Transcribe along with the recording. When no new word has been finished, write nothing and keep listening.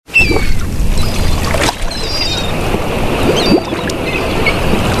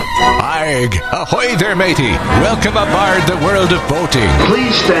Ahoy there, matey. Welcome aboard the world of boating.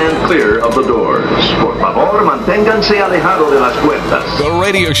 Please stand clear of the doors. Por favor, manténganse alejado de las puertas. The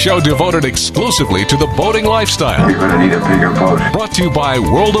radio show devoted exclusively to the boating lifestyle. You're going to need a bigger boat. Brought to you by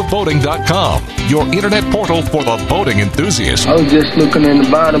worldofboating.com, your internet portal for the boating enthusiast. I was just looking into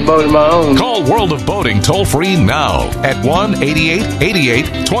buying a boat of my own. Call World of Boating toll-free now at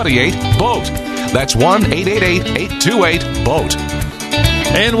 1-8888-28-BOAT. That's 1-888-828-BOAT.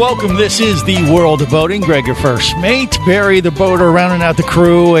 And welcome. This is the World of Boating. Greg, your first mate. Barry, the boater, rounding out the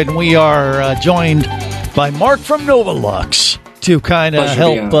crew. And we are joined by Marc from Nova Luxe to kind of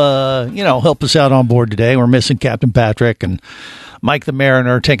help us out on board today. We're missing Captain Patrick and Mike the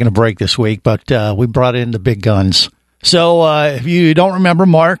Mariner taking a break this week, but we brought in the big guns. So if you don't remember,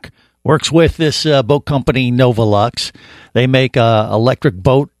 Marc works with this boat company, Nova Luxe. They make electric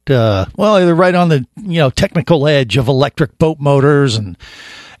boat. They're right on the technical edge of electric boat motors and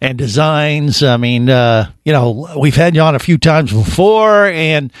designs. I mean, we've had you on a few times before,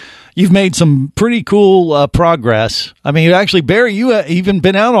 and you've made some pretty cool progress. I mean, actually, Barry, you even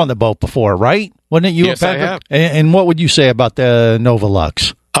been out on the boat before, right? Wasn't it you? Yes, I have. And what would you say about the Nova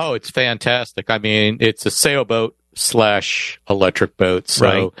Luxe? Oh, it's fantastic. I mean, it's a sailboat / electric boat,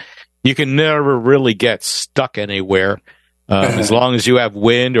 so you can never really get stuck anywhere. As long as you have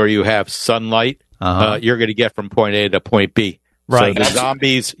wind or you have sunlight, you're going to get from point A to point B. Right. So the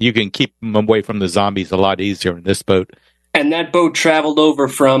zombies, you can keep them away from the zombies a lot easier in this boat. And that boat traveled over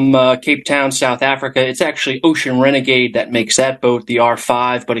from Cape Town, South Africa. It's actually Ocean Renegade that makes that boat, the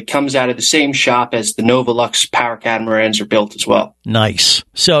R5, but it comes out of the same shop as the Nova Luxe power catamarans are built as well. Nice.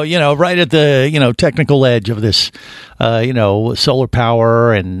 So, right at the, technical edge of this, solar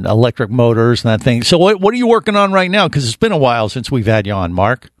power and electric motors and that thing. So what are you working on right now? Because it's been a while since we've had you on,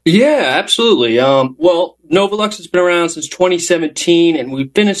 Marc. Yeah, absolutely. Nova Luxe has been around since 2017, and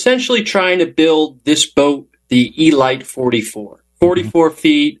we've been essentially trying to build this boat, the E-Lite 44. 44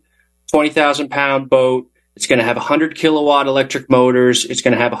 feet, 20,000-pound boat. It's going to have 100 kilowatt electric motors. It's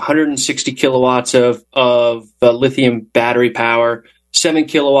going to have 160 kilowatts of lithium battery power, 7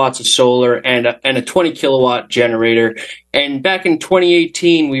 kilowatts of solar, and a 20 kilowatt generator. And back in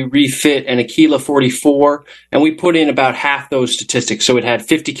 2018, we refit an Aquila 44, and we put in about half those statistics. So it had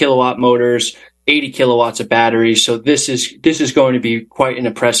 50 kilowatt motors, 80 kilowatts of batteries. So this is going to be quite an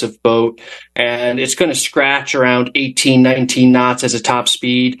impressive boat, and it's going to scratch around 18, 19 knots as a top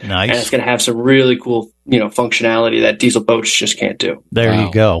speed. Nice. And it's going to have some really cool, functionality that diesel boats just can't do. There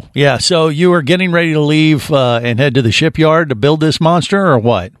you go. Yeah. So you were getting ready to leave and head to the shipyard to build this monster, or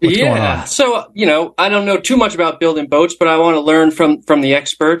what? What's going on? So, I don't know too much about building boats, but I want to learn from the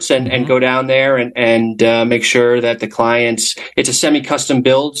experts and go down there and make sure that the clients, it's a semi-custom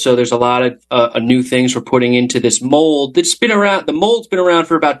build. So there's a lot of new things we're putting into this mold that's been around. The mold's been around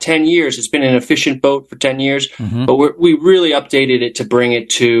for about 10 years. It's been an efficient boat for 10 years, but we really updated it to bring it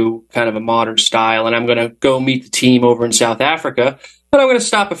to kind of a modern style. And I'm going to go meet the team over in South Africa, but I'm going to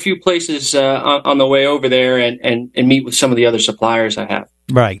stop a few places on the way over there and meet with some of the other suppliers I have.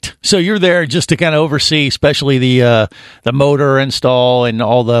 Right. So you're there just to kind of oversee, especially the motor install and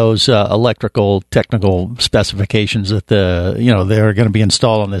all those electrical technical specifications that they're going to be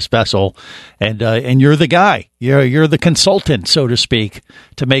installed on this vessel, and you're the guy. You're the consultant, so to speak,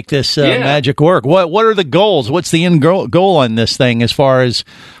 to make this magic work. What are the goals? What's the end goal on this thing? As far as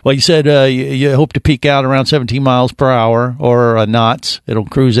you said, you hope to peak out around 17 miles per hour or knots. It'll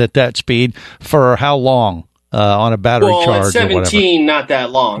cruise at that speed for how long? On a battery charge, at 17, not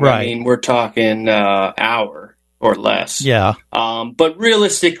that long. Right. I mean, we're talking hour or less. Yeah. But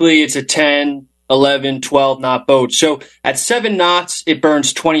realistically, it's a 10, 11, 12 knot boat. So at 7 knots, it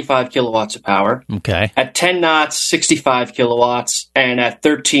burns 25 kilowatts of power. Okay. At 10 knots, 65 kilowatts, and at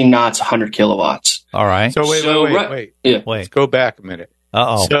 13 knots, 100 kilowatts. All right. So wait. Yeah. Let's go back a minute.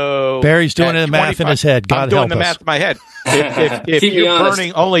 Uh-oh. So Barry's doing the math in his head. God help us. I'm doing the math in my head. If you're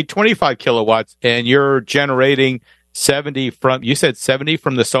burning only 25 kilowatts and you're generating 70 you said 70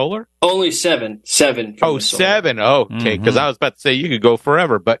 from the solar? Only 7. 7. Oh, 7. Oh, okay. Because I was about to say you could go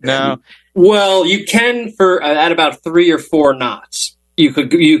forever, but no. Well, you can at about 3 or 4 knots. You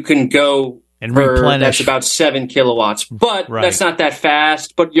can go. And replenish. That's about 7 kilowatts, but that's not that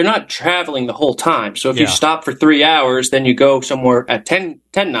fast. But you're not traveling the whole time. So if you stop for 3 hours, then you go somewhere at 10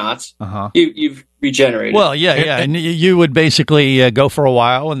 knots. You've regenerated. Well, yeah, and you would basically go for a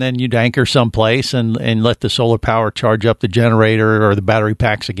while, and then you'd anchor someplace and let the solar power charge up the generator or the battery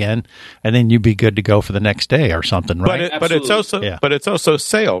packs again, and then you'd be good to go for the next day or something, right? But it's also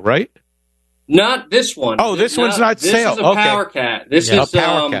sail, right? Not this one. Oh, this one's not sale. This is a Power Cat. This is a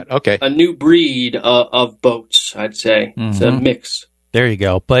Power Cat. Okay. A new breed of boats, I'd say. It's a mix. There you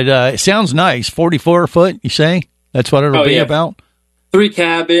go. But it sounds nice. 44 foot, you say? That's what it'll be about? 3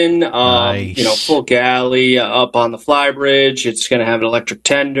 cabin, nice. Full galley up on the flybridge. It's going to have an electric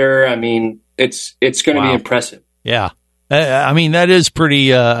tender. I mean, it's going to be impressive. Yeah. I mean, that is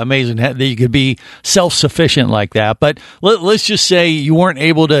pretty amazing that you could be self-sufficient like that. But let's just say you weren't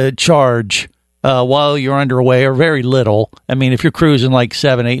able to charge while you're underway, or very little. I mean, if you're cruising like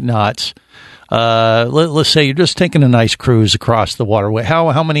 7-8 knots, let's say you're just taking a nice cruise across the waterway.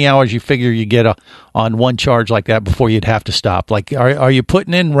 How many hours you figure you get on one charge like that before you'd have to stop? Like, are you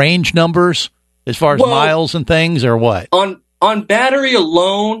putting in range numbers as far as miles and things, or what? On battery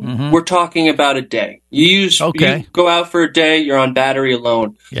alone, we're talking about a day. You go out for a day, you're on battery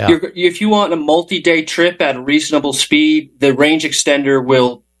alone. Yeah. If you want a multi-day trip at a reasonable speed, the range extender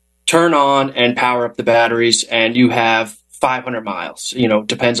will turn on and power up the batteries, and you have 500 miles.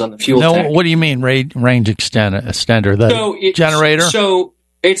 Depends on the fuel tank. What do you mean range extender? The generator? So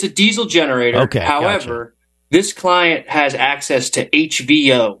it's a diesel generator. Okay. However, this client has access to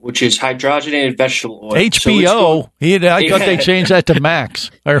HVO, which is hydrogenated vegetable oil. HVO? I thought they changed that to Max.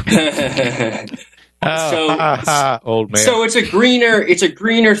 Old man. So it's a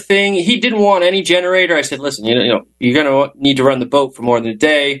greener thing. He didn't want any generator. I said, listen, you're going to need to run the boat for more than a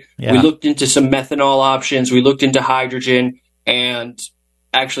day. Yeah. We looked into some methanol options. We looked into hydrogen, and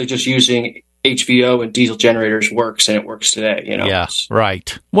actually just using HVO and diesel generators works, and it works today. Yeah,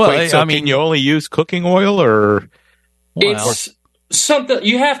 right. Well, wait, can you only use cooking oil, or it's something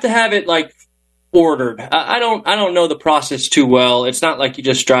you have to have it like ordered. I don't know the process too well. It's not like you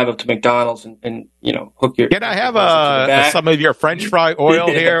just drive up to McDonald's and hook your. Can I have some of your French fry oil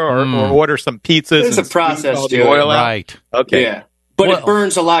here, or order some pizzas? There's a process to it, oil right? Okay, yeah, but it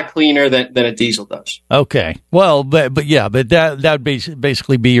burns a lot cleaner than a diesel does. Okay, well, but that would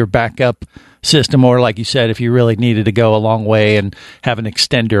basically be your backup system, or like you said, if you really needed to go a long way and have an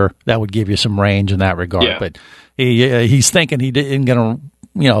extender, that would give you some range in that regard. Yeah. But he's thinking he isn't going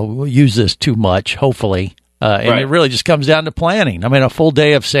to use this too much, hopefully. And it really just comes down to planning. I mean, a full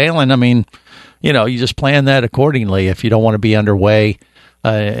day of sailing, you just plan that accordingly if you don't want to be underway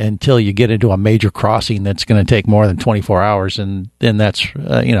until you get into a major crossing that's going to take more than 24 hours. And then that's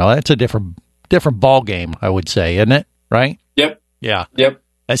a different ball game, I would say, isn't it? Right? Yep. Yeah. Yep.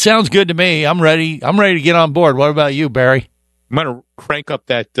 That sounds good to me. I'm ready to get on board. What about you, Barry? I'm going to crank up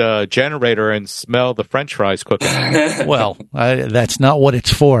that generator and smell the French fries cooking. Well, that's not what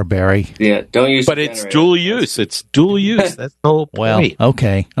it's for, Barry. Yeah, don't use. But it's dual use. It's dual use. That's the whole point. Well,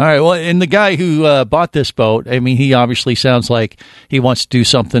 okay, all right. Well, and the guy who bought this boat, he obviously sounds like he wants to do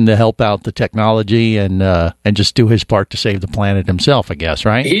something to help out the technology and just do his part to save the planet himself, I guess.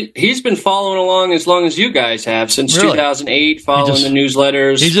 Right? He's been following along as long as you guys have, since 2008, following the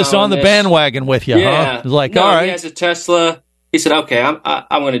newsletters. He's just on the bandwagon with you, huh? He's like, all right. He has a Tesla. He said, okay,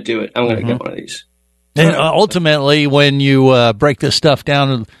 I'm going to do it. I'm going to get one of these. And ultimately, when you break this stuff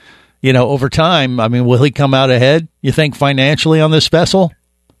down, over time, will he come out ahead, you think, financially on this vessel?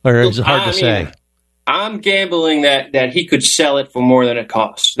 Or is it hard to say? I'm gambling that he could sell it for more than it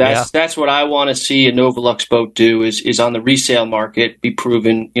costs. That's what I want to see a Nova Luxe boat do, is on the resale market be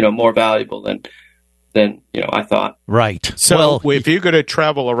proven, more valuable than I thought. Right. So if you're going to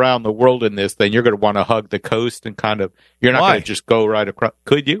travel around the world in this, then you're going to want to hug the coast and you're not going to just go right across.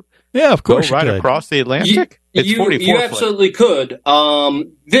 Could you? Yeah, of course. Go right across the Atlantic? It's 44 You absolutely could.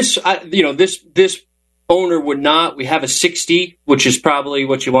 This owner would not. We have a 60, which is probably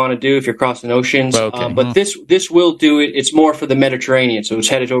what you want to do if you're crossing oceans. Okay. But this will do it. It's more for the Mediterranean, so it's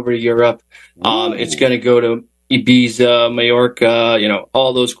headed over to Europe. It's going to go to Ibiza, Mallorca,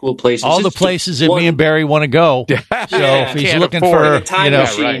 all those cool places. All the places that me and Barry want to go. So if he's looking for a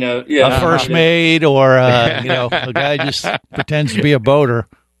first mate or a guy just pretends to be a boater,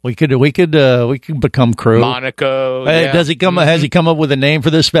 we could become crew. Monaco. Does he come? Has he come up with a name for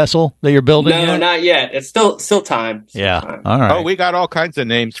this vessel that you're building? No, not yet. It's still time. Time. All right. Oh, we got all kinds of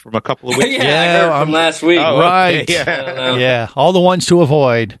names from a couple of weeks. I heard from last week. Oh, right. Okay. Yeah. All the ones to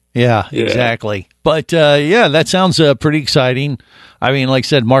avoid. Yeah, exactly. But that sounds pretty exciting. Like I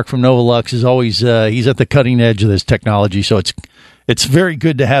said, Marc from Nova Luxe is always he's at the cutting edge of this technology, so it's very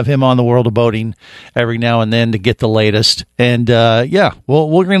good to have him on the World of Boating every now and then to get the latest. And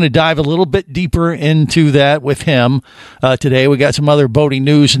we're going to dive a little bit deeper into that with him today. We got some other boating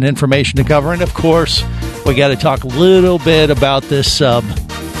news and information to cover, and of course, we got to talk a little bit about this sub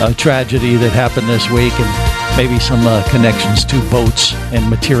tragedy that happened this week, and maybe some connections to boats and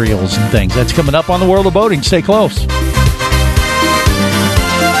materials and things. That's coming up on the World of Boating. Stay close.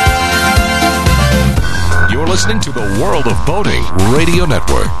 You're listening to the World of Boating Radio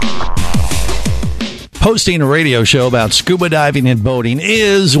Network. Hosting a radio show about scuba diving and boating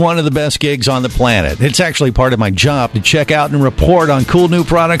is one of the best gigs on the planet. It's actually part of my job to check out and report on cool new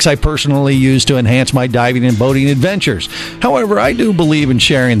products I personally use to enhance my diving and boating adventures. However, I do believe in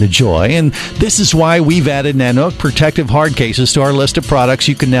sharing the joy, and this is why we've added Nanook protective hard cases to our list of products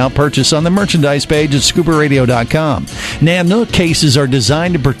you can now purchase on the merchandise page at scubaradio.com. Nanook cases are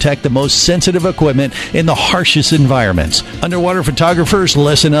designed to protect the most sensitive equipment in the harshest environments. Underwater photographers,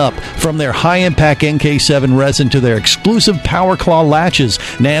 listen up. From their high-impact NK7 resin to their exclusive Power Claw latches,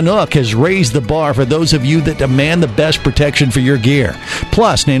 Nanook has raised the bar for those of you that demand the best protection for your gear.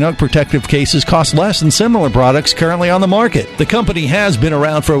 Plus, Nanook protective cases cost less than similar products currently on the market. The company has been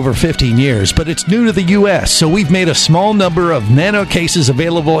around for over 15 years, but it's new to the U.S., so we've made a small number of Nanook cases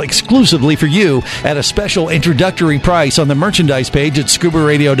available exclusively for you at a special introductory price on the merchandise page at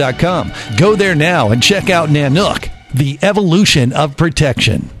scubaradio.com. Go there now and check out Nanook, the evolution of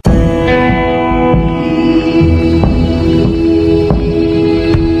protection.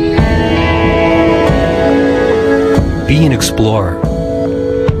 Be an explorer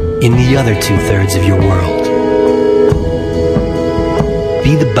in the other two-thirds of your world.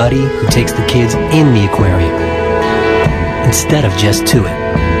 Be the buddy who takes the kids in the aquarium instead of just to it.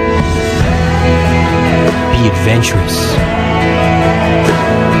 Be adventurous.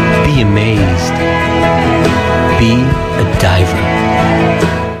 Be amazed. Be a diver.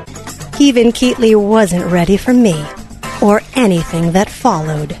 Kevin Keatley wasn't ready for me or anything that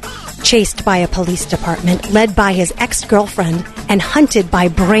followed. Chased by a police department, led by his ex-girlfriend, and hunted by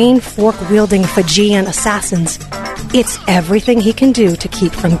brain fork-wielding Fijian assassins, it's everything he can do to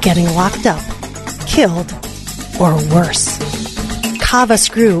keep from getting locked up, killed, or worse. Kava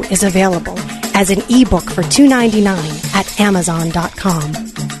Screw is available as an ebook for $2.99 at Amazon.com.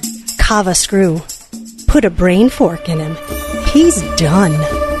 Kava Screw. Put a brain fork in him. He's done.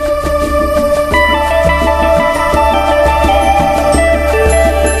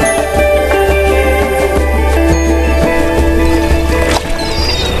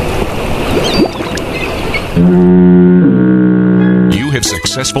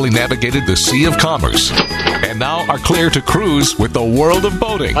 Successfully navigated the Sea of Commerce and now are clear to cruise with the World of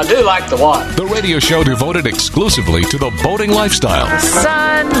Boating. I do like the water. The radio show devoted exclusively to the boating lifestyle. The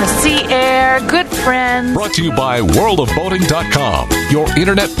sun, the sea air, good friends. Brought to you by worldofboating.com, your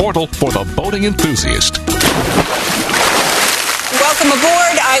internet portal for the boating enthusiast. Welcome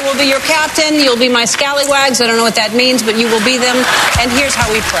aboard. I will be your captain. You'll be my scallywags. I don't know what that means, but you will be them. And here's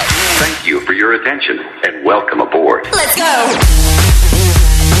how we play. Thank you for your attention and welcome aboard. Let's go.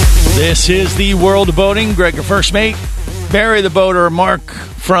 This is the World of Boating. Greg, your first mate. Barry the boater. Mark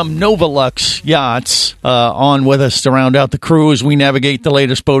from Nova Luxe Yachts on with us to round out the crew as we navigate the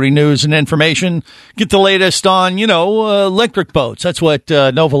latest boating news and information. Get the latest on, electric boats. That's what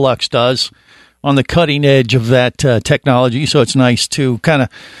Nova Luxe does, on the cutting edge of that technology. So it's nice to kind of,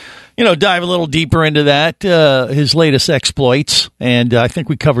 dive a little deeper into that, his latest exploits. And I think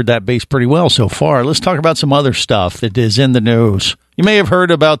we covered that base pretty well so far. Let's talk about some other stuff that is in the news. You may have heard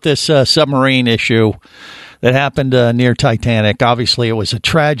about this submarine issue that happened near Titanic. Obviously, it was a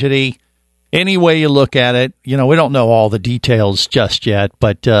tragedy. Any way you look at it, we don't know all the details just yet,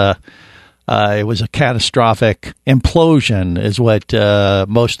 but it was a catastrophic implosion is what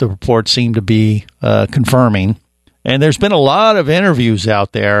most of the reports seem to be confirming. And there's been a lot of interviews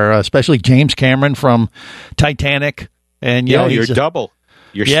out there, especially James Cameron from Titanic. And you're double.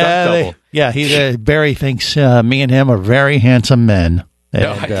 You're stuck double. Barry thinks me and him are very handsome men. And,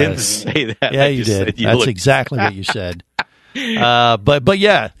 no, I didn't say that. Yeah, you did. That's exactly what you said. But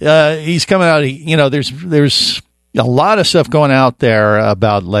he's coming out. There's a lot of stuff going out there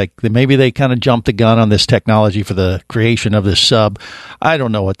about maybe they kind of jumped the gun on this technology for the creation of this sub. I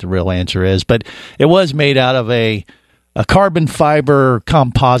don't know what the real answer is, but it was made out of a carbon fiber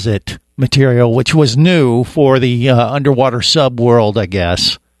composite material, which was new for the underwater sub world, I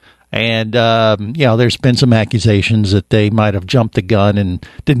guess. And, there's been some accusations that they might have jumped the gun and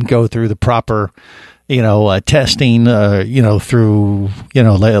didn't go through the proper testing, through,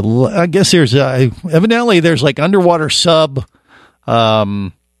 I guess there's, evidently there's underwater sub,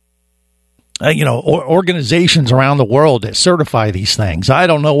 organizations around the world that certify these things. I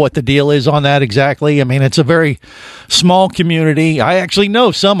don't know what the deal is on that exactly. I mean, it's a very small community. I actually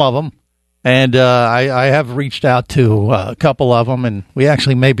know some of them. And I have reached out to a couple of them, and we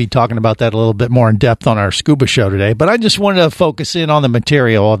actually may be talking about that a little bit more in depth on our scuba show today. But I just wanted to focus in on the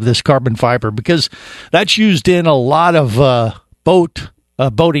material of this carbon fiber because that's used in a lot of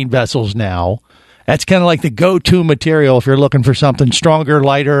boating vessels now. That's kind of like the go-to material if you're looking for something stronger,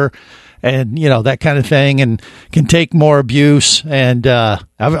 lighter, and that kind of thing, and can take more abuse. And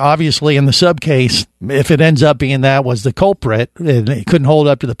obviously, in the sub case, if it ends up being that was the culprit and it couldn't hold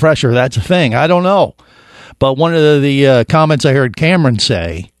up to the pressure, that's a thing. I don't know. But one of the comments I heard Cameron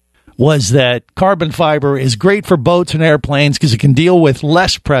say was that carbon fiber is great for boats and airplanes because it can deal with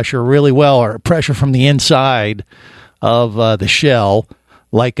less pressure really well, or pressure from the inside of the shell,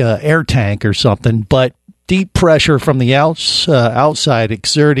 like an air tank or something, but deep pressure from the outside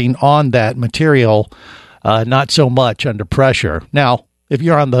exerting on that material, not so much under pressure. Now, if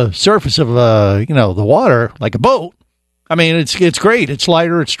you're on the surface of the water, like a boat, I mean, it's great. It's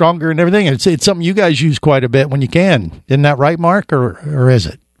lighter, it's stronger, and everything. It's something you guys use quite a bit when you can. Isn't that right, Mark, or is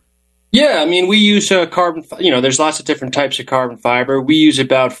it? Yeah, I mean, we use carbon. There's lots of different types of carbon fiber. We use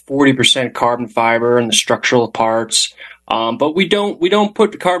about 40% carbon fiber in the structural parts. But we don't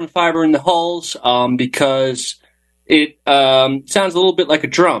put the carbon fiber in the hulls because it sounds a little bit like a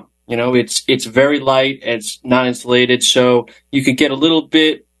drum. It's very light, it's not insulated, so you can get a little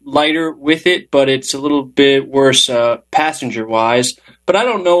bit lighter with it, but it's a little bit worse passenger wise. But I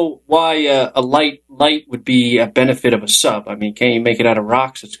don't know why a light would be a benefit of a sub. I mean, can't you make it out of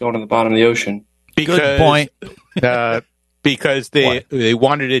rocks? It's going to the bottom of the ocean. Good point. Because they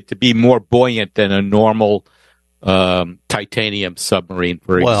wanted it to be more buoyant than a normal titanium submarine,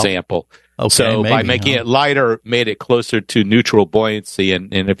 for example. Okay, so by making it lighter, made it closer to neutral buoyancy.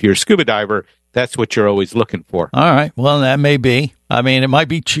 And if you're a scuba diver, that's what you're always looking for. All right. Well, that may be. I mean, it might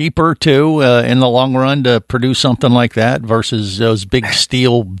be cheaper, too, in the long run to produce something like that versus those big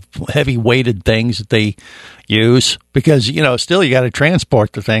steel, heavy-weighted things that they use. Because, still you got to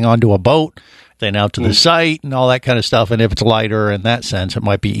transport the thing onto a boat, then out to the site and all that kind of stuff. And if it's lighter in that sense, it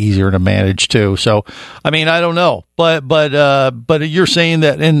might be easier to manage, too. So, I mean, I don't know. But you're saying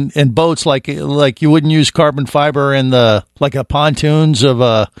that in boats, like you wouldn't use carbon fiber in the pontoons of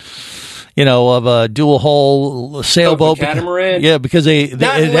a dual hull sailboat, catamaran. Yeah, because it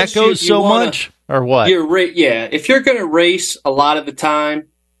echoes so much, or what? If you're going to race a lot of the time,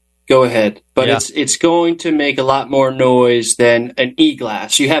 go ahead. But it's going to make a lot more noise than an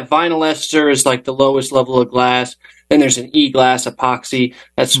E-glass. You have vinyl ester is like the lowest level of glass. Then there's an E-glass epoxy.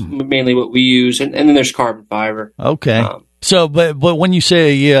 That's mainly what we use, and then there's carbon fiber. Okay. So, but when you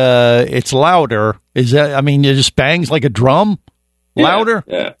say it's louder, is that? I mean, it just bangs like a drum, louder.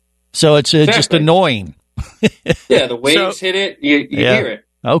 Yeah. So it's just annoying. Yeah, the waves hit it, you hear it.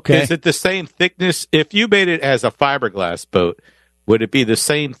 Okay. Is it the same thickness? If you made it as a fiberglass boat, would it be the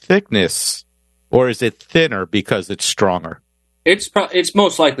same thickness, or is it thinner because it's stronger? It's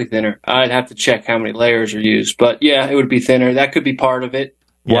most likely thinner. I'd have to check how many layers are used, but yeah, it would be thinner. That could be part of it.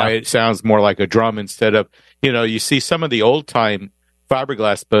 Why it sounds more like a drum instead of, you see some of the old-time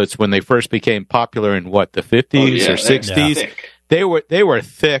fiberglass boats when they first became popular in, the 50s or 60s? They were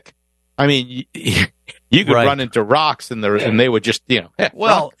thick. I mean, you could run into rocks and they would just, don't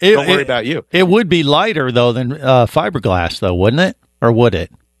worry about you. It would be lighter, though, than fiberglass, though, wouldn't it? Or would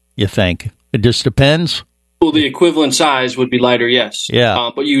it, you think? It just depends? Well, the equivalent size would be lighter, yes. Yeah.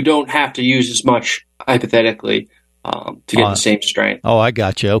 But you don't have to use as much, hypothetically, to get the same strength. Oh, I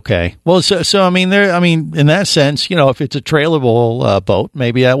got you. Okay. Well, so I mean, in that sense, if it's a trailable boat,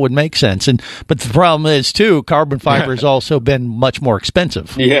 maybe that would make sense. But the problem is, too, carbon fiber has also been much more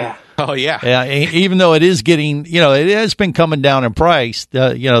expensive. Yeah. Oh, yeah. Yeah. Even though it is getting, it has been coming down in price.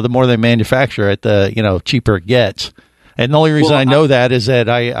 The more they manufacture it, the cheaper it gets. And the only reason I know that is that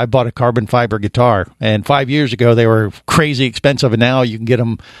I bought a carbon fiber guitar, and 5 years ago they were crazy expensive, and now you can get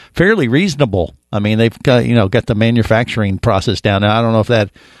them fairly reasonable. I mean, they've got got the manufacturing process down. Now, I don't know if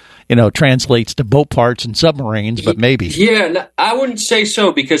that translates to boat parts and submarines, but maybe. Yeah, no, I wouldn't say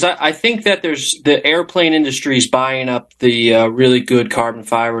so, because I think that there's the airplane industry is buying up the really good carbon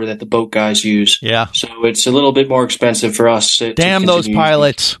fiber that the boat guys use. Yeah. So it's a little bit more expensive for us. Damn those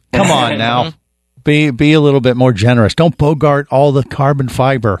pilots. Come on now. Be a little bit more generous. Don't bogart all the carbon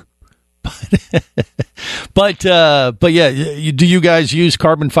fiber. But yeah, do you guys use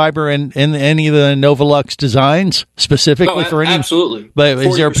carbon fiber in any of the Nova Luxe designs specifically for any? Absolutely. But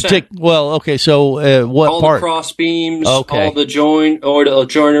is there a particular? Well, okay. So what all part? The cross beams, okay. all the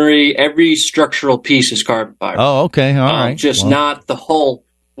joinery, every structural piece is carbon fiber. Oh, okay. All right. Just not the hull,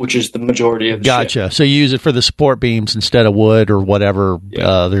 which is the majority of the Gotcha. ship. So you use it for the support beams instead of wood or whatever.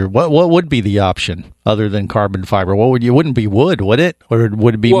 Yeah. What would be the option other than carbon fiber? Wouldn't be wood, would it? Or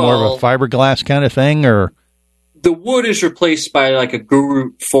would it be more of a fiberglass kind of thing? Or the wood is replaced by like a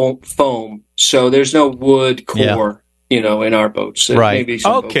guru foam, so there's no wood core. In our boats. Right.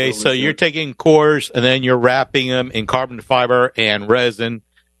 Okay, so you're taking cores and then you're wrapping them in carbon fiber and resin,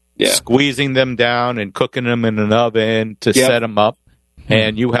 squeezing them down and cooking them in an oven to set them up.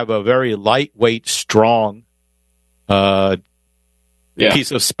 and you have a very lightweight, strong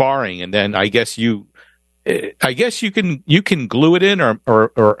piece of sparring, and then I guess you can glue it in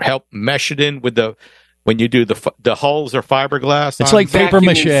or help mesh it in with when you do the hulls or fiberglass. It's like paper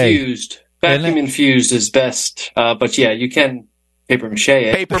mache. Vacuum infused is best, but yeah, you can paper mache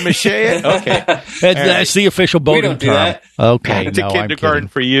it. Paper mache it? Okay. That's the official boating term. That. Okay. It's a kindergarten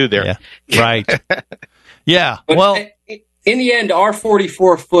for you there. Yeah. Right. Yeah. But well, in the end, our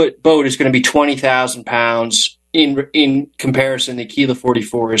 44-foot boat is going to be 20,000 pounds. In comparison, the Aquila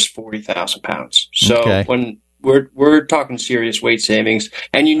 44 is 40,000 pounds. So when we're talking serious weight savings,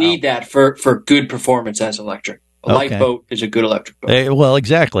 and you need that for good performance as electric. A light boat is a good electric boat. Well,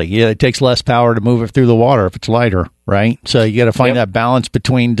 exactly. Yeah, it takes less power to move it through the water if it's lighter, right? So you got to find that balance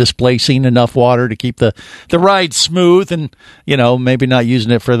between displacing enough water to keep the ride smooth, and maybe not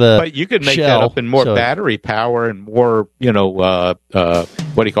using it for the. But you could make that up in more battery power and more, what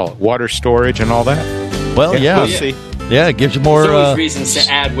do you call it, water storage and all that. Well, we'll see. Yeah, it gives you more reasons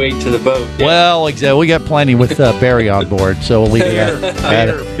to add weight to the boat. Yeah. Well, exactly. We got plenty with Barry on board, so we'll leave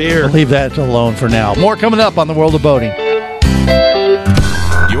We'll leave that alone for now. More coming up on the World of Boating.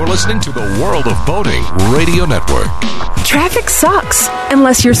 You're listening to the World of Boating Radio Network. Traffic sucks,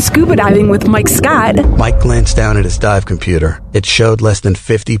 unless you're scuba diving with Mike Scott. Mike glanced down at his dive computer. It showed less than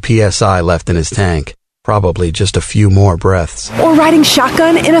 50 psi left in his tank. Probably just a few more breaths. Or riding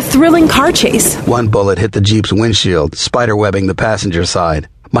shotgun in a thrilling car chase. One bullet hit the Jeep's windshield, spiderwebbing the passenger side.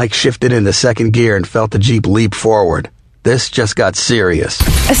 Mike shifted into second gear and felt the Jeep leap forward. This just got serious.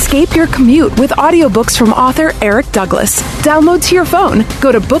 Escape your commute with audiobooks from author Eric Douglas. Download to your phone.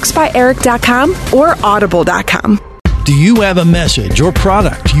 Go to booksbyeric.com or audible.com. Do you have a message or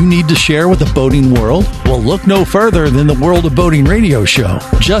product you need to share with the boating world? Well, look no further than the World of Boating radio show.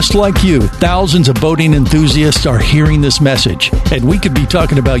 Just like you, thousands of boating enthusiasts are hearing this message, and we could be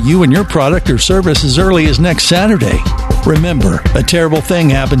talking about you and your product or service as early as next Saturday. Remember, a terrible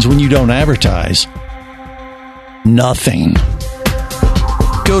thing happens when you don't advertise. Nothing.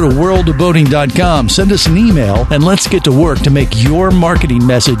 Go to worldofboating.com, send us an email, and let's get to work to make your marketing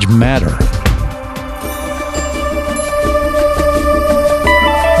message matter.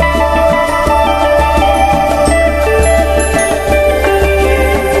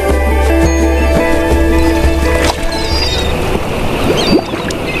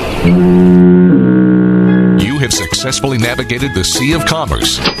 You have successfully navigated the Sea of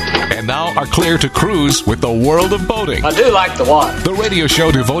Commerce and now are clear to cruise with the World of Boating. I do like the water. The radio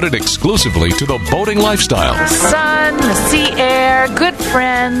show devoted exclusively to the boating lifestyle. The sun, the sea air, good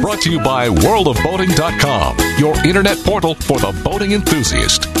friends. Brought to you by worldofboating.com, your internet portal for the boating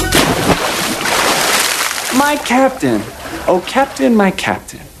enthusiast. My captain. Oh, captain, my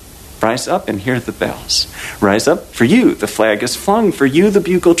captain. Rise up and hear the bells. Rise up for you, the flag is flung. For you, the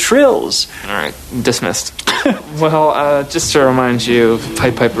bugle trills. All right, dismissed. Well, just to remind you,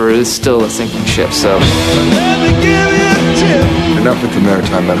 Pied Piper is still a sinking ship, so... Enough with the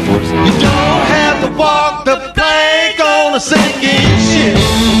maritime metaphors. You don't have to walk the plank on a sinking ship.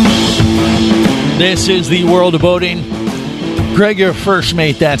 This is the World of Boating. Greg, your first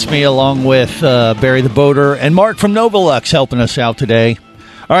mate, that's me, along with Barry the Boater, and Marc from Nova Luxe helping us out today.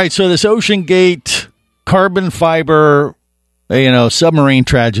 All right, so this OceanGate carbon fiber, submarine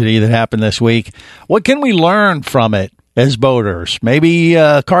tragedy that happened this week, what can we learn from it as boaters? Maybe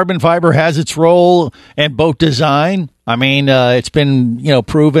carbon fiber has its role in boat design. I mean, it's been,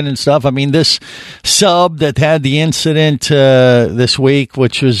 proven and stuff. I mean, this sub that had the incident this week,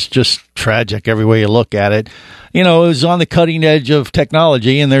 which was just tragic every way you look at it, it was on the cutting edge of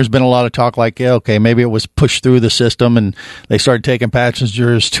technology, and there's been a lot of talk like, okay, maybe it was pushed through the system and they started taking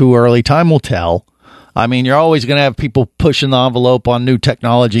passengers too early. Time will tell. I mean, you're always going to have people pushing the envelope on new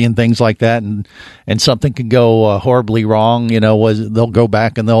technology and things like that, and something can go horribly wrong. They'll go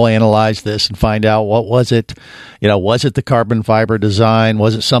back and they'll analyze this and find out what was it. Was it the carbon fiber design?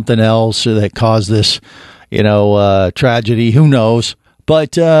 Was it something else that caused this, tragedy? Who knows?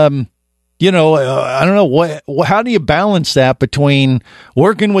 But I don't know how do you balance that between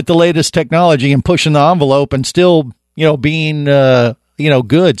working with the latest technology and pushing the envelope and still, being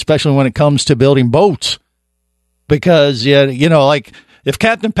good, especially when it comes to building boats. Because, like if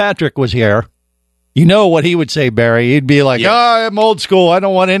Captain Patrick was here, what he would say, Barry. He'd be like, I'm old school. I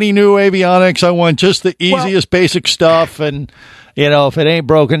don't want any new avionics. I want just the easiest basic stuff. And, if it ain't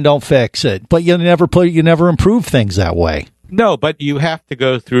broken, don't fix it. But you never improve things that way. No, but you have to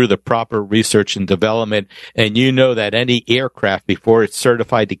go through the proper research and development. And that any aircraft, before it's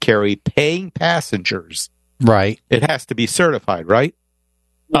certified to carry paying passengers, right, it has to be certified, right?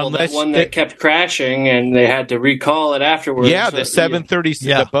 Well, that one that kept crashing, and they had to recall it afterwards. Yeah, the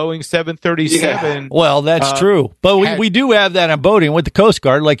 737, the Boeing 737. Yeah. Well, that's true. But we do have that on boating with the Coast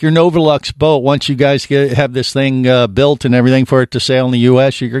Guard. Like your Nova Luxe boat, once you guys have this thing built and everything for it to sail in the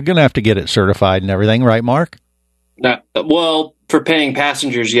U.S., you're going to have to get it certified and everything, right, Mark? Well, for paying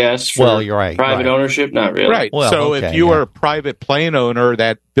passengers, yes. For you're right. Private ownership, not really. Right. Well, so if you were a private plane owner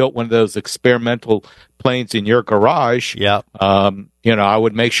that built one of those experimental planes in your garage, I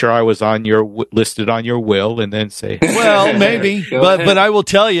would make sure I was on listed on your will, and then say, well, maybe, but I will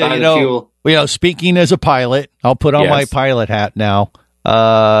tell you, speaking as a pilot, I'll put on my pilot hat now.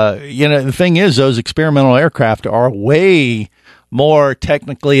 The thing is, those experimental aircraft are way more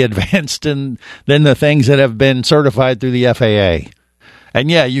technically advanced than the things that have been certified through the FAA. And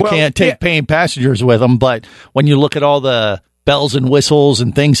you can't take paying passengers with them, but when you look at all the bells and whistles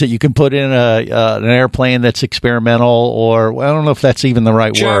and things that you can put in an airplane that's experimental, or I don't know if that's even the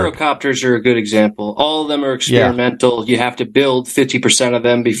right word. Gyrocopters are a good example. All of them are experimental. You have to build 50% of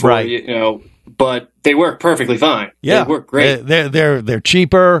them before but they work perfectly fine. Yeah, they work great. They're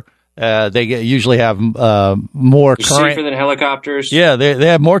cheaper. They usually have more current, safer than helicopters. Yeah, they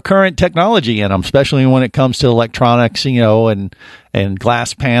have more current technology in them, especially when it comes to electronics, and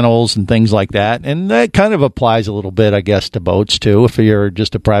glass panels and things like that. And that kind of applies a little bit, I guess, to boats too. If you're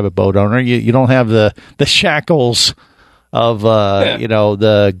just a private boat owner, you don't have the shackles of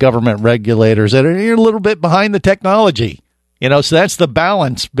the government regulators that you're a little bit behind the technology. So that's the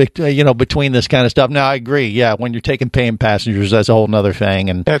balance, between this kind of stuff. Now, I agree. Yeah, when you're taking paying passengers, that's a whole other thing,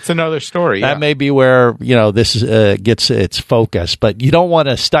 and that's another story. That may be where this gets its focus, but you don't want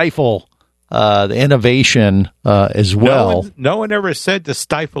to stifle the innovation as well. No one ever said to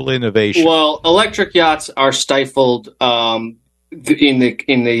stifle innovation. Well, electric yachts are stifled in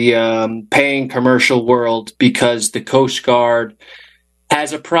the paying commercial world because the Coast Guard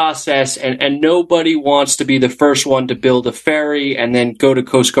has a process, and nobody wants to be the first one to build a ferry and then go to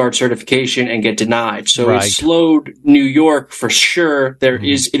Coast Guard certification and get denied. So It slowed New York for sure.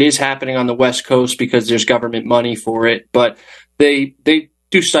 It is happening on the West Coast because there's government money for it, but they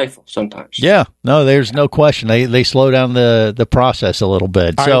do stifle sometimes. Yeah, no, there's no question. They slow down the process a little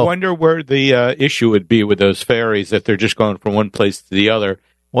bit. So, I wonder where the issue would be with those ferries if they're just going from one place to the other.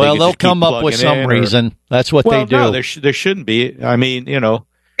 Well, they'll come up with some reason. That's what they do. No, there shouldn't be. I mean,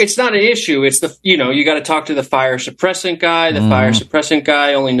 it's not an issue. It's you got to talk to the fire suppressant guy. The fire suppressant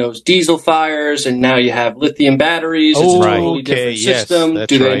guy only knows diesel fires, and now you have lithium batteries. It's a totally different system.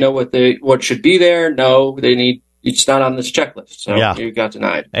 Do they know what should be there? No, they need. It's not on this checklist, so you got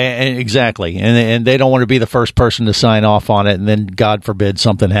denied. Exactly, and they don't want to be the first person to sign off on it, and then God forbid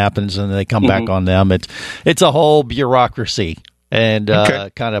something happens and they come back on them. It's a whole bureaucracy and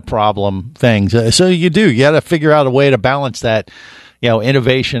kind of problem things. So you got to figure out a way to balance that,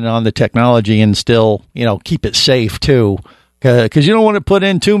 innovation on the technology and still, keep it safe too. Because you don't want to put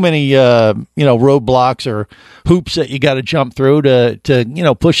in too many, roadblocks or hoops that you got to jump through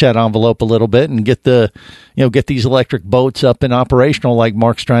to push that envelope a little bit and get get these electric boats up and operational like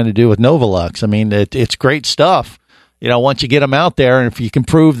Mark's trying to do with Nova Luxe. I mean, it's great stuff. Once you get them out there, and if you can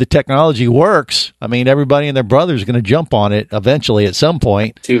prove the technology works, I mean, everybody and their brother is going to jump on it eventually at some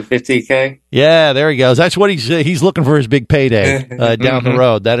point. $250K. Yeah, there he goes. That's what he's looking for, his big payday down the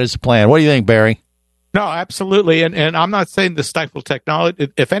road. That is the plan. What do you think, Barry? No, absolutely. And I'm not saying the stifle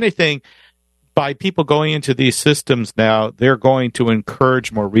technology. If anything, by people going into these systems now, they're going to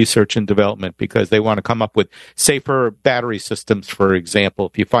encourage more research and development because they want to come up with safer battery systems, for example.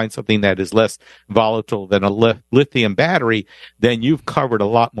 If you find something that is less volatile than a lithium battery, then you've covered a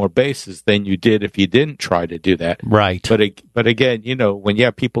lot more bases than you did if you didn't try to do that. Right. But again, when you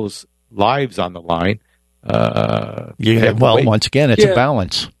have people's lives on the line, once again, it's a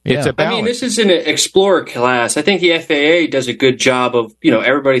balance. It's a balance. I mean, this is an explorer class. I think the FAA does a good job of,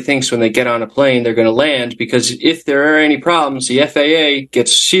 everybody thinks when they get on a plane they're going to land, because if there are any problems, the FAA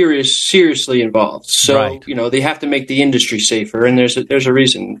gets seriously involved. So, they have to make the industry safer, and there's a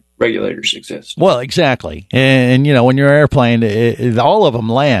reason regulators exist. Well, exactly. And when you're an airplane, all of them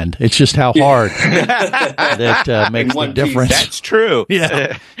land. It's just how hard that makes the difference. That's true.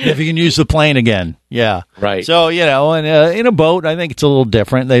 Yeah. If you can use the plane again. Yeah. Right. So, and in a boat, I think it's a little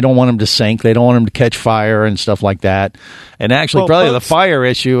different. They don't want them to sink. They don't want them to catch fire and stuff like that. And actually, probably the fire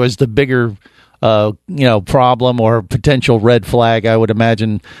issue is the bigger problem or potential red flag, I would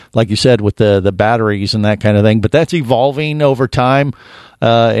imagine, like you said, with the batteries and that kind of thing. But that's evolving over time,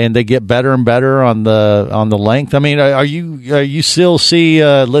 and they get better and better on the length. I mean, are you still see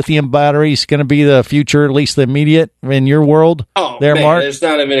lithium batteries going to be the future, at least the immediate in your world? Oh, there, man, Mark? there's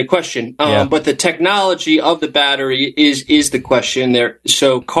not even a question. Yeah. But the technology of the battery is the question there.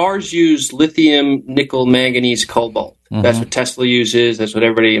 So cars use lithium, nickel, manganese, cobalt. Mm-hmm. That's what Tesla uses. That's what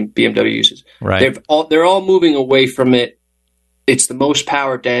everybody in BMW uses. Right. They're all moving away from it. It's the most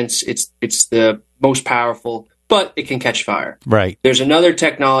power dense. It's the most powerful, but it can catch fire. Right. There's another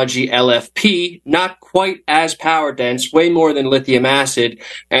technology, LFP, not quite as power dense, way more than lithium acid,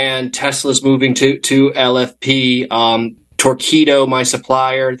 and Tesla's moving to LFP. Torqeedo, my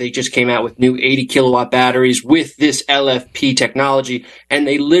supplier, they just came out with new 80 kilowatt batteries with this LFP technology, and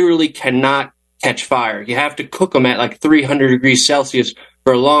they literally cannot catch fire. You have to cook them at like 300 degrees Celsius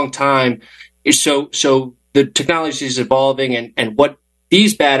for a long time. So the technology is evolving, and what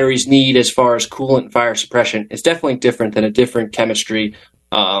these batteries need as far as coolant and fire suppression is definitely different than a different chemistry,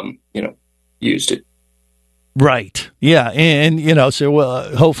 used it. Right. Yeah. And so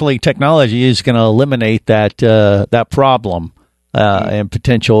hopefully technology is going to eliminate that problem and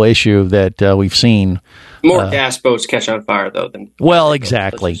potential issue that we've seen. More gas boats catch on fire, though, than... Well,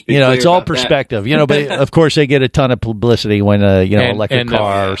 exactly. It's all perspective. But of course they get a ton of publicity when, electric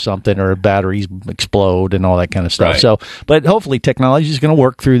car or something, or batteries explode and all that kind of stuff. Right. So, but hopefully technology is going to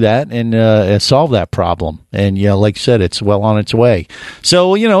work through that and solve that problem. And, like you said, it's well on its way.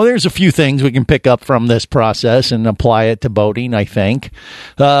 So, there's a few things we can pick up from this process and apply it to boating, I think.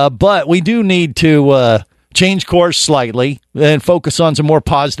 But we do need to... change course slightly and focus on some more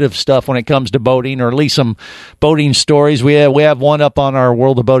positive stuff when it comes to boating, or at least some boating stories. We have one up on our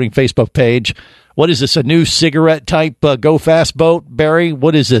World of Boating Facebook page. What is this, a new cigarette type go fast boat, Barry?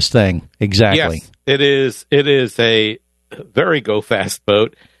 What is this thing exactly? Yes, it is. It is a very go fast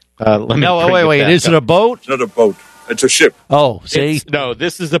boat. Wait. Is it a boat? It's not a boat. It's a ship. Oh, see? No,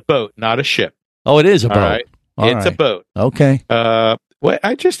 this is a boat, not a ship. Oh, it is a boat. All right. It's a boat. Okay. Well,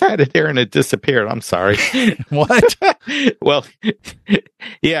 I just had it there and it disappeared. I'm sorry. What? Well,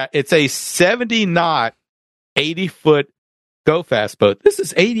 yeah, it's a 70 knot, 80 foot go fast boat. This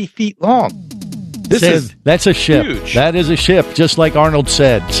is 80 feet long. That's a ship. Huge. That is a ship, just like Arnold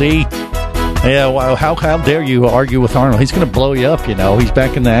said. See? Yeah, well, how dare you argue with Arnold? He's going to blow you up, He's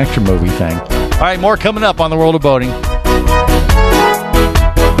back in the action movie thing. All right, more coming up on the World of Boating.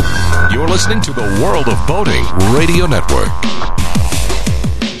 You're listening to the World of Boating Radio Network.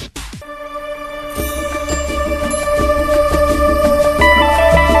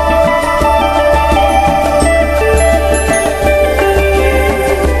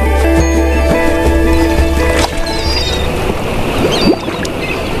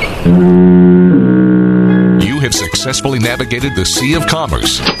 You have successfully navigated the Sea of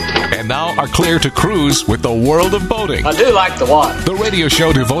Commerce and now are clear to cruise with the World of Boating. I do like the water. The radio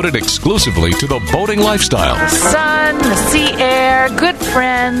show devoted exclusively to the boating lifestyle. The sun, the sea air, good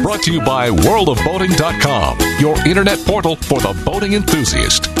friends. Brought to you by worldofboating.com, your internet portal for the boating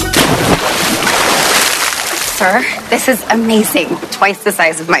enthusiast. Sir, this is amazing. Twice the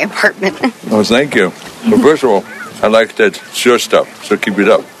size of my apartment. Oh, thank you. Well, first of all, I like that sure stuff, so keep it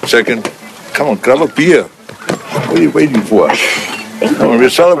up. Second, come on, grab a beer. What are you waiting for? Come on, we're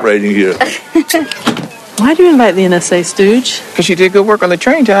celebrating here. Why'd you invite the NSA stooge? Because she did good work on the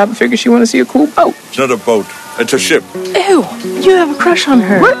train job and figured she wanted to see a cool boat. It's not a boat. It's a ship. Ew, you have a crush on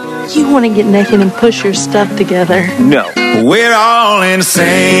her. What? You want to get naked and push your stuff together. No. We're all in the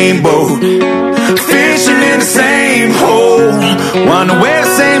same boat, fishing in the same hole, wonder where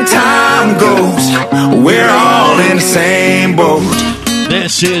the same time goes. We're all in the same boat.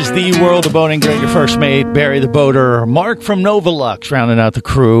 This is the World of Boating. Greg, your first mate, Barry the boater, Mark from Nova Luxe, rounding out the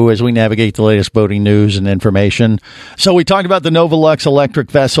crew as we navigate the latest boating news and information. So we talked about the Nova Luxe electric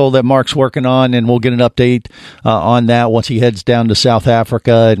vessel that Mark's working on, and we'll get an update on that once he heads down to South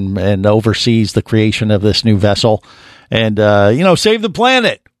Africa and oversees the creation of this new vessel. And, save the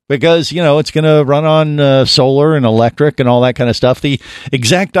planet. Because, it's going to run on solar and electric and all that kind of stuff. The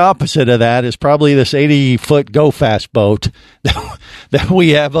exact opposite of that is probably this 80-foot go-fast boat that we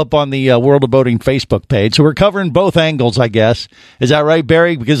have up on the World of Boating Facebook page. So we're covering both angles, I guess. Is that right,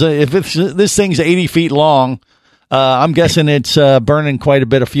 Barry? Because if this thing's 80 feet long, I'm guessing it's burning quite a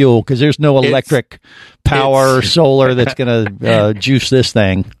bit of fuel because there's no electric power or solar that's going to juice this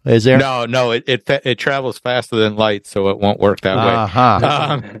thing. Is there? No. It travels faster than light, so it won't work that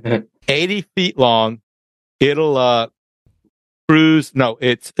way. 80 feet long. It'll cruise. No,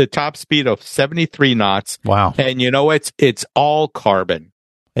 it's the top speed of 73 knots. Wow. And it's all carbon.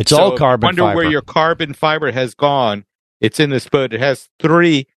 It's all carbon wonder fiber. where your carbon fiber has gone. It's in this boat. It has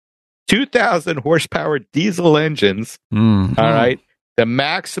 2,000 horsepower diesel engines. Mm-hmm. All right. The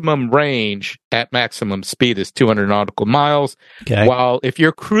maximum range at maximum speed is 200 nautical miles. Okay. While if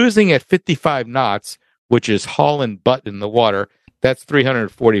you're cruising at 55 knots, which is hauling butt in the water, that's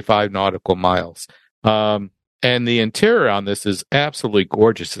 345 nautical miles. And the interior on this is absolutely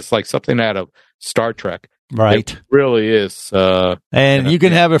gorgeous. It's like something out of Star Trek. Right. It really is. And you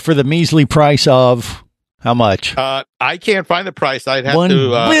can have it for the measly price of how much? I can't find the price. I'd have $1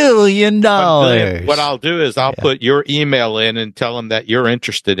 to. billion. What I'll do is I'll put your email in and tell them that you're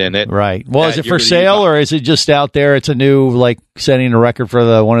interested in it. Right. Well, is it for sale or is it just out there? It's a new, like, setting a record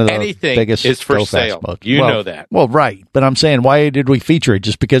for one of the Anything biggest is for go-fast sale. boats. You know that. Well, right. But I'm saying, why did we feature it?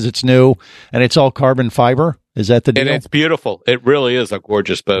 Just because it's new and it's all carbon fiber? Is that the deal? And it's beautiful. It really is a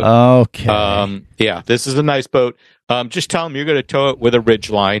gorgeous boat. Okay. Yeah, this is a nice boat. Just tell them you're going to tow it with a ridge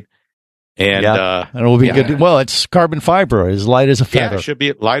line. And, and it will be good. Well, it's carbon fiber, as light as a feather. Yeah, it should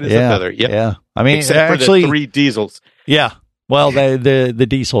be light as a feather. Yep. Yeah. I mean, except actually, for the 3 diesels. Yeah. Well, the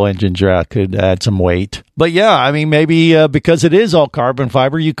diesel engines could add some weight. But yeah, I mean, maybe because it is all carbon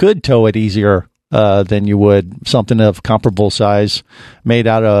fiber, you could tow it easier than you would something of comparable size made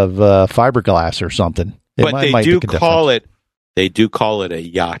out of fiberglass or something. They do call it a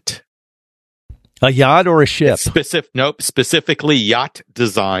yacht. A yacht or a ship? Specifically yacht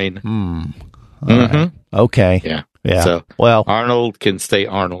design. Right. Okay. Yeah. So, well, Arnold can stay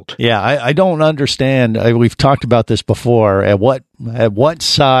Arnold. Yeah, I don't understand. We've talked about this before. At what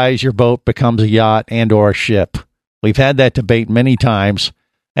size your boat becomes a yacht and or a ship? We've had that debate many times,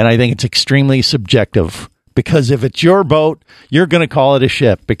 and I think it's extremely subjective. Because if it's your boat, you're going to call it a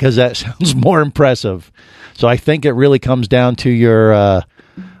ship because that sounds more impressive. So I think it really comes down to your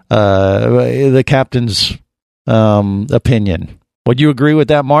the captain's opinion. Would you agree with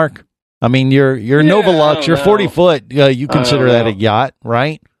that, Mark? I mean, you're Nova Luxe, you're 40 foot. You consider that a yacht,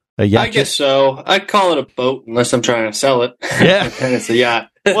 right? A yacht. I guess so. I'd call it a boat unless I'm trying to sell it. Yeah. And it's a yacht.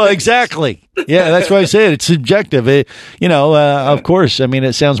 Well, exactly. Yeah, that's why I said it's subjective. Of course, I mean,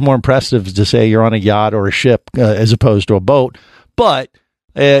 it sounds more impressive to say you're on a yacht or a ship as opposed to a boat. But,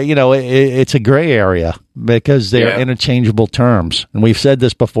 it's a gray area because they're interchangeable terms. And we've said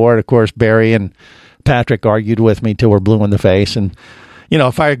this before. And of course, Barry and Patrick argued with me till we're blue in the face. And,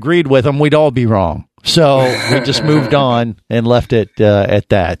 if I agreed with them, we'd all be wrong. So we just moved on and left it at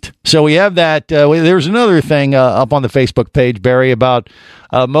that. So we have that. There's another thing up on the Facebook page, Barry, about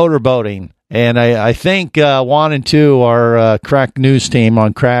motorboating. And I think Juan and Two, our crack news team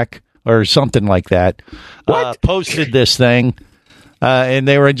on crack or something like that, posted this thing. And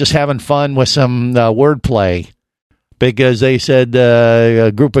they were just having fun with some wordplay because they said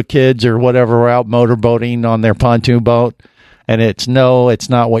a group of kids or whatever were out motorboating on their pontoon boat. And it's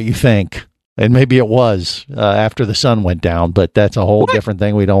not what you think. And maybe it was after the sun went down, but that's a whole different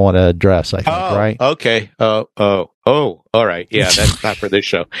thing we don't want to address, I think, right? Okay. Oh, all right. Yeah, that's not for this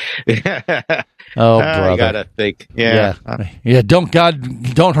show. Brother. I gotta think. Yeah.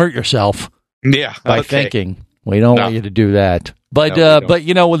 Don't hurt yourself. Yeah. By thinking. We don't want you to do that. But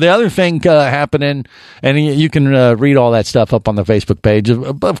the other thing happening, and you can read all that stuff up on the Facebook page.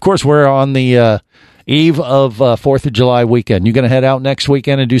 Of course, we're on the eve of 4th of July weekend. You going to head out next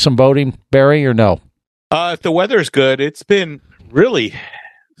weekend and do some boating, Barry, or no? If the weather's good, it's been really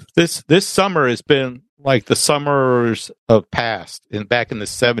this summer has been like the summers of past back in the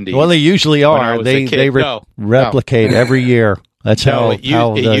 70s. Well, they usually are. They replicate every year. That's how it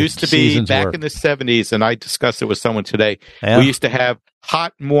used to be back in the 70s, and I discussed it with someone today. Yeah. We used to have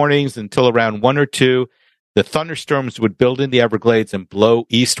hot mornings until around 1 or 2. The thunderstorms would build in the Everglades and blow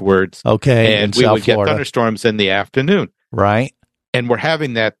eastwards. Okay, and we would get thunderstorms in the afternoon. Right. And we're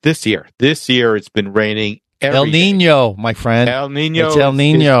having that this year. This year, it's been raining every El Nino, my friend. El Nino. It's El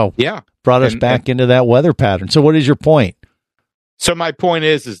Nino. Brought us back into that weather pattern. So what is your point? So my point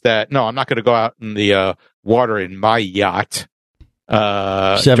is that, no, I'm not going to go out in the water in my yacht.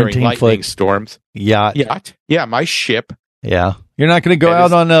 17-foot storms. Yacht. Yeah, my ship. Yeah. You're not going to go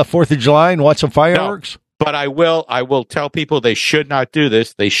out on 4th of July and watch some fireworks? No, but I will tell people they should not do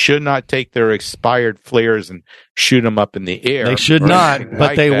this. They should not take their expired flares and shoot them up in the air. They should not,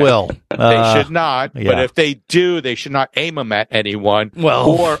 but they will. They should not. Yeah. But if they do, they should not aim them at anyone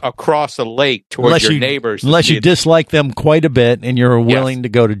or across a lake towards your neighbors. Unless you dislike them quite a bit and you're willing to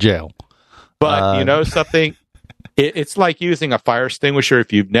go to jail. But you know something? It's like using a fire extinguisher.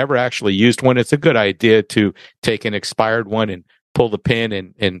 If you've never actually used one, it's a good idea to take an expired one and pull the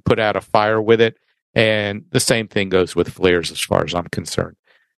pin and put out a fire with it. And the same thing goes with flares as far as I'm concerned.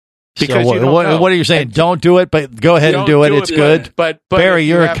 Because so what are you saying? Don't do it, but go ahead and do it. It's good. But Barry,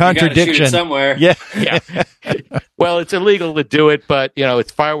 you're a contradiction. You gotta shoot it somewhere. Yeah. Well, it's illegal to do it, but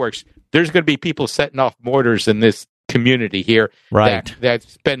it's fireworks. There's going to be people setting off mortars in this community here, right? That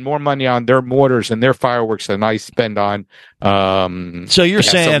spend more money on their mortars and their fireworks than I spend on. So you're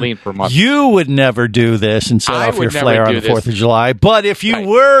saying you would never do this and set off your flare on the 4th of July, but if you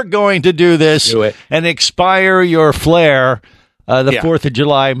were going to do this and expire your flare. The 4th of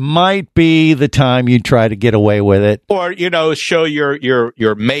July might be the time you try to get away with it. Or, show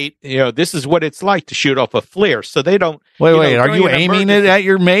your mate, this is what it's like to shoot off a flare. So they don't... Wait, are you aiming it at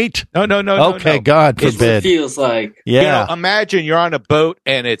your mate? No. Okay, no. God forbid. It feels like... Yeah. Imagine you're on a boat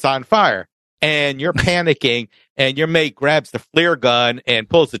and it's on fire and you're panicking and your mate grabs the flare gun and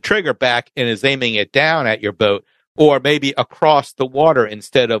pulls the trigger back and is aiming it down at your boat or maybe across the water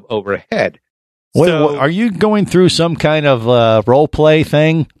instead of overhead. Wait, are you going through some kind of role play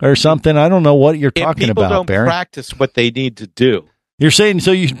thing or something? I don't know what you're talking about, Barry. People don't practice what they need to do. You're saying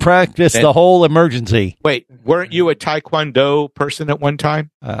so you practice the whole emergency. Wait, weren't you a Taekwondo person at one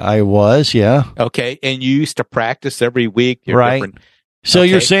time? I was, yeah. Okay, and you used to practice every week? Right. So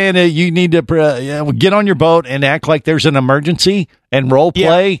you're saying that you need to get on your boat and act like there's an emergency and role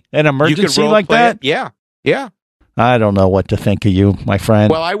play an emergency like that? Yeah. I don't know what to think of you, my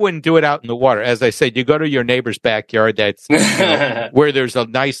friend. Well, I wouldn't do it out in the water. As I said, you go to your neighbor's backyard that's where there's a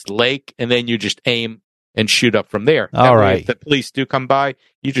nice lake, and then you just aim and shoot up from there. All right. If the police do come by,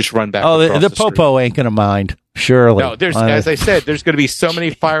 you just run back. Oh, the popo ain't going to mind, surely. No, as I said, there's going to be so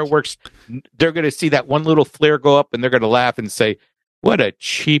many fireworks. They're going to see that one little flare go up, and they're going to laugh and say, what a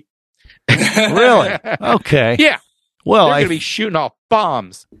cheap... Really? Okay. Yeah. Well, they're going to be shooting off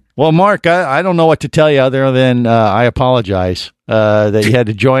bombs. Well, Mark, I don't know what to tell you other than I apologize that you had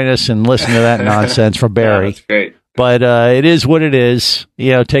to join us and listen to that nonsense from Barry. That's great. But it is what it is.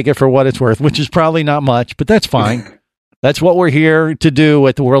 Take it for what it's worth, which is probably not much, but that's fine. That's what we're here to do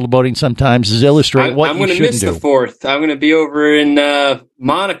at the World of Boating sometimes, is illustrate what you shouldn't do. I'm going to miss the 4th. I'm going to be over in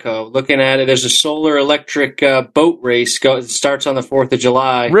Monaco looking at it. There's a solar electric boat race. It starts on the 4th of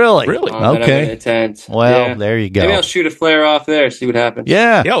July. Really? That I'm going to attend. Well, there you go. Maybe I'll shoot a flare off there, see what happens.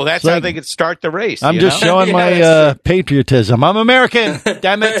 Yeah. That's how they could start the race. I'm just showing my patriotism. I'm American.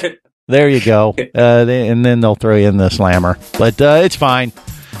 Damn it. There you go. And then they'll throw you in the slammer. But it's fine.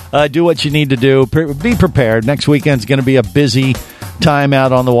 Do what you need to do. Be prepared. Next weekend's going to be a busy time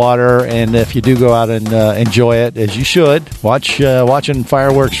out on the water, and if you do go out and enjoy it, as you should, watching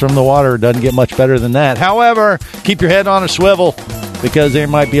fireworks from the water doesn't get much better than that. However, keep your head on a swivel, because there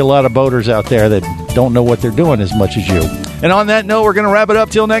might be a lot of boaters out there that don't know what they're doing as much as you. And on that note, we're going to wrap it up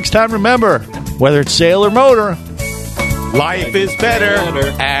till next time. Remember, whether it's sail or motor, life is better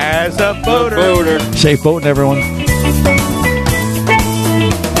as a boater. Safe boating, everyone.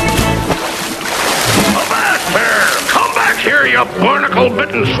 Here, you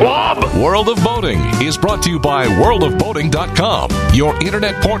barnacle-bitten swab! World of Boating is brought to you by worldofboating.com, your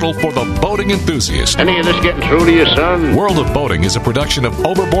internet portal for the boating enthusiast. Any of this getting through to you, son? World of Boating is a production of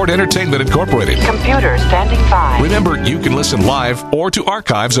Overboard Entertainment Incorporated. Computer standing by. Remember, you can listen live or to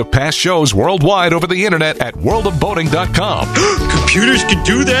archives of past shows worldwide over the internet at worldofboating.com. Computers can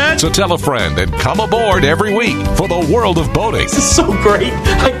do that? So tell a friend and come aboard every week for the World of Boating. This is so great.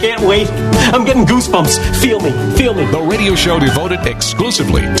 I can't wait. I'm getting goosebumps. Feel me. The radio show devoted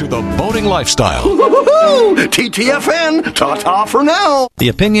exclusively to the boating lifestyle. TTFN, ta-ta for now. The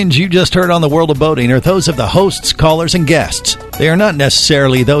opinions you just heard on the World of Boating are those of the hosts, callers, and guests. They are not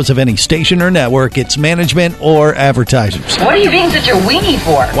necessarily those of any station or network, its management, or advertisers. What are you being such a weenie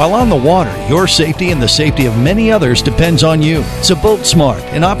for? While on the water, your safety and the safety of many others depends on you. So boat smart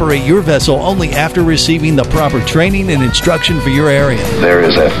and operate your vessel only after receiving the proper training and instruction for your area. There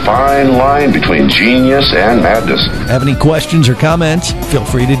is a fine line between genius and madness. Have any questions or comments? Feel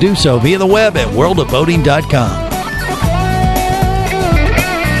free to do so via the web at worldofboating.com.